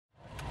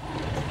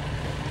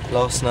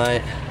last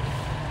night.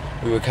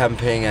 We were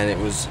camping and it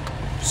was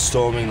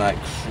storming like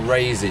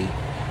crazy.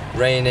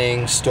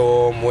 Raining,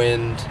 storm,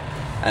 wind,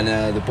 and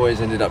the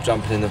boys ended up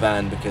jumping in the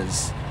van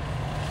because,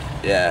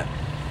 yeah,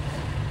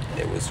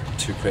 it was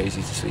too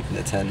crazy to sleep in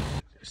the tent.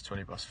 It's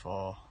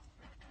 4:20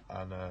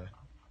 and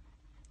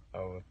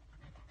our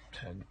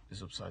tent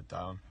is upside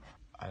down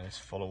and it's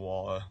full of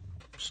water,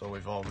 so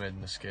we've all made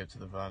an escape to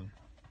the van.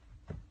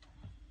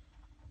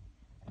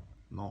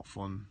 Not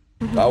fun.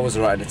 I was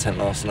alright in the tent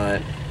last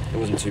night. It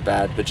wasn't too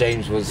bad, but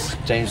James was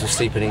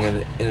sleeping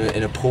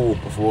in a pool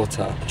of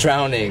water,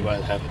 drowning,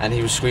 and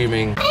he was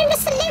screaming, "I'm a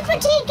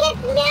celebrity, get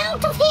me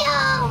out of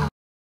here!"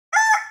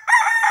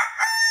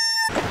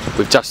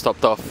 We've just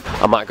stopped off.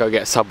 I might go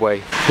get a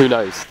Subway. Who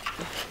knows?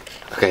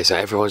 Okay, so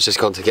everyone's just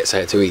gone to get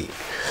something to eat,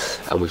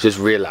 and we've just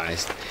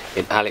realised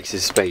in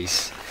Alex's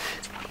space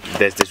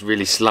there's this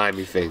really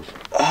slimy thing.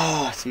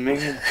 Oh, it's me.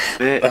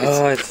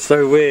 Oh, it's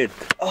so weird.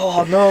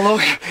 Oh no,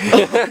 look.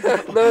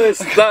 No, it's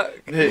stuck.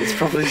 It's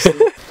probably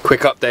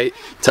Quick update.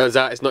 Turns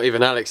out it's not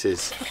even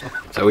Alex's.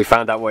 So we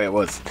found out what it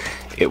was.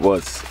 It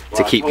was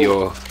to keep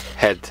your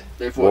head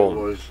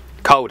warm.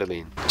 Cold, I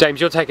mean. James,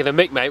 you're taking a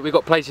mick, mate. We've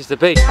got places to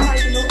be.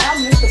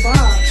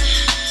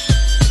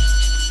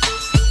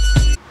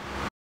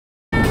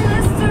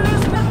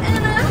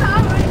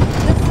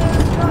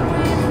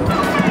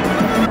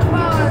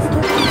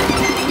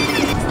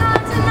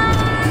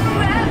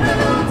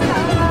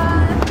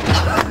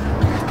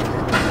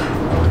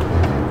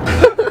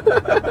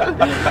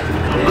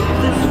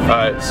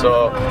 Alright,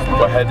 so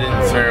we're heading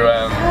through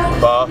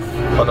Bath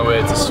on the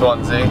way to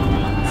Swansea,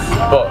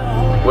 but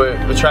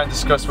we're trying to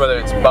discuss whether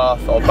it's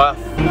Bath or Bath.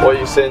 What are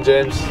you saying,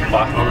 James?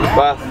 Bath.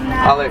 Bath.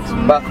 Alex,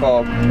 Bath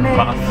or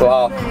Bath?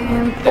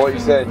 Bath. What are you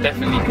saying?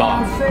 Definitely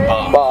Bath.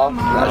 Bath. Bath.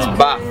 That's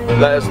Bath.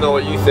 Let us know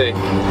what you think.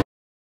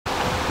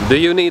 Do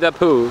you need a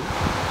poo?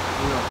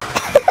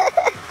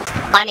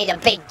 I need a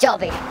big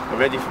jobby. We're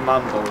ready for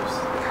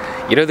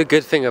Mambo's. You know the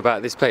good thing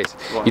about this place?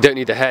 What? You don't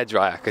need a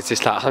hairdryer because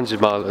it's like 100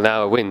 mile an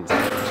hour wind.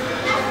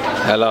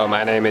 Hello,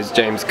 my name is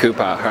James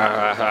Cooper.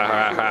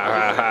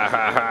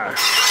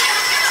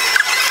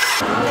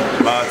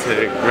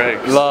 Latte,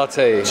 Greg.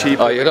 Latte.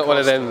 Cheaper Oh, you're not than one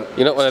of them.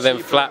 You're not one of them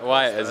Cheaper flat than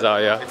whiters,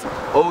 are you?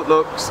 Oh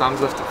look,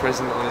 Sam's left a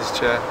present on his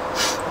chair.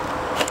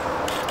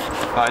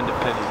 Find a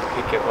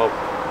penny, pick it up,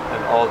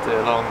 and all day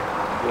long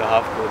you'll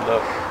have good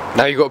luck.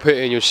 Now you got to put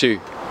it in your shoe.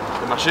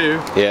 In my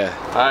shoe? Yeah.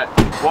 Alright.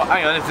 What?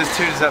 Hang on. If there's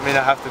two, does that mean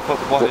I have to put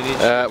one in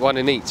each? One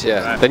in each.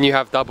 Yeah. Right. Then you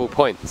have double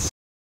points.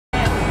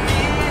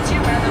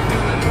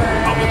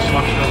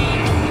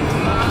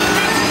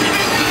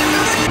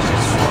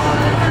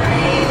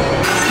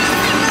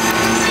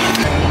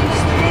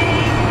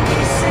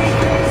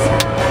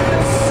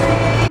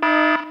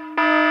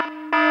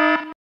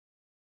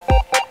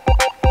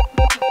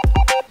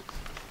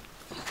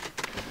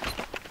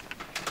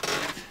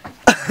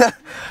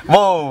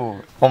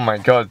 Whoa! Oh my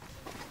god.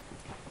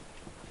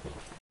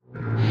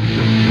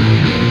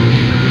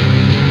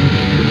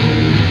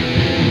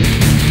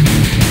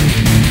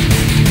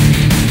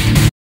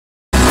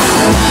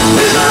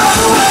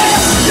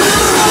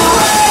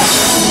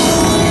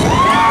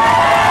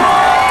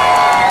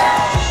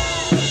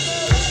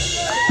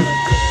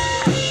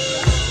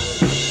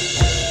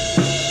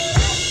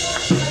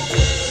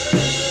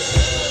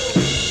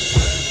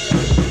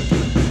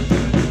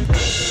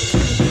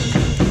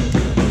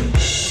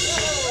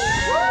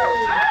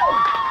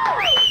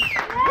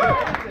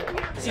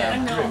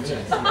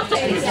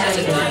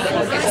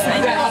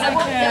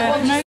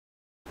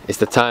 It's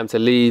the time to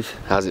leave.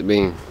 How's it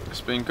been?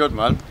 It's been good,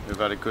 man. We've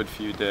had a good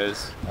few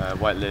days.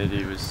 White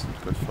Lady was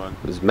good fun.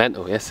 It was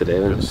mental yesterday,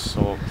 It wasn't was it?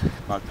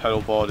 soaked. My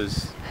pedal board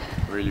is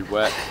really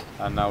wet,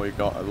 and now we've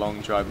got a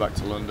long drive back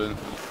to London.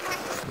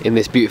 In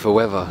this beautiful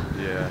weather.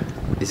 Yeah.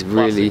 It's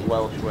really, Classic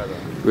Welsh weather.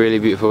 really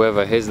beautiful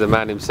weather. Here's the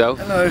man himself.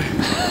 Hello.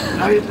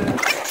 How are you doing?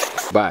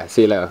 Bye.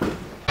 See you later.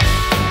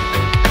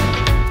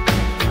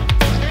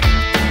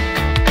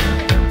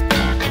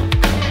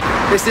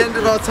 It's the end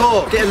of our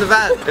tour. Get in the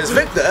van. It's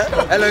Victor.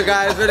 Hello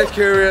guys, really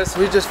curious.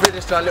 We just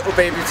finished our little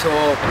baby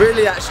tour.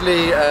 Really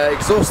actually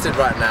exhausted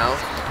right now.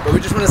 But we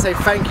just want to say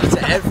thank you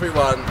to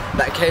everyone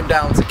that came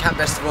down to Camp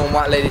Festival and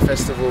White Lady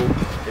Festival.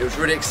 It was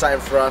really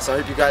exciting for us. I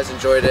hope you guys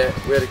enjoyed it.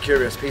 We're the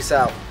Curious. Peace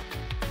out.